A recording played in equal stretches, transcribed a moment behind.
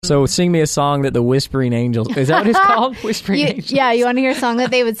So sing me a song that the Whispering Angels... Is that what it's called? Whispering Angels? Yeah, you want to hear a song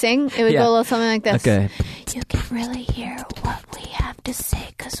that they would sing? It would go a little something like this. Okay. You can really hear what we have to say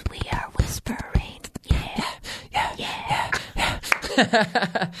because we are whispering. Yeah.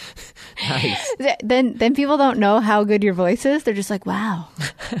 Nice. Then people don't know how good your voice is. They're just like, wow,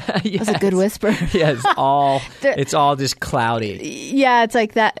 that was a good whisper. Yeah, it's all just cloudy. Yeah, it's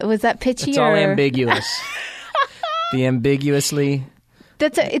like that. Was that pitchy? It's all ambiguous. The ambiguously...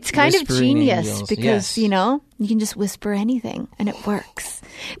 It's kind of genius angels. because, you can just whisper anything and it works.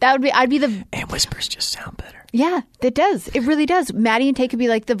 I'd be the... And whispers just sound better. Yeah, it does. It really does. Maddie and Tay could be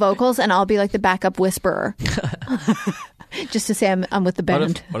like the vocals and I'll be like the backup whisperer. Just to say I'm with the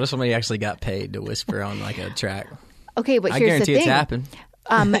band. What if somebody actually got paid to whisper on like a track? Okay, but here's the thing. I guarantee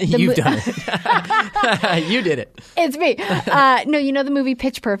it's happened. You've done it. You did it. It's me. No, you know the movie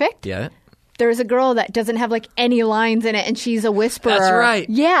Pitch Perfect? Yeah. There's a girl that doesn't have like any lines in it and she's a whisperer. That's right.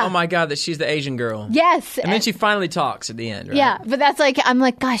 Yeah. Oh my God, that she's the Asian girl. Yes. And then she finally talks at the end, right? Yeah, but that's like, I'm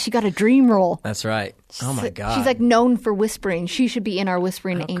like, gosh, she got a dream role. That's right. Oh my God. She's like known for whispering. She should be in our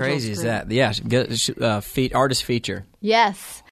Whispering How Angels crazy is group. that? Yeah, artist feature. Yes.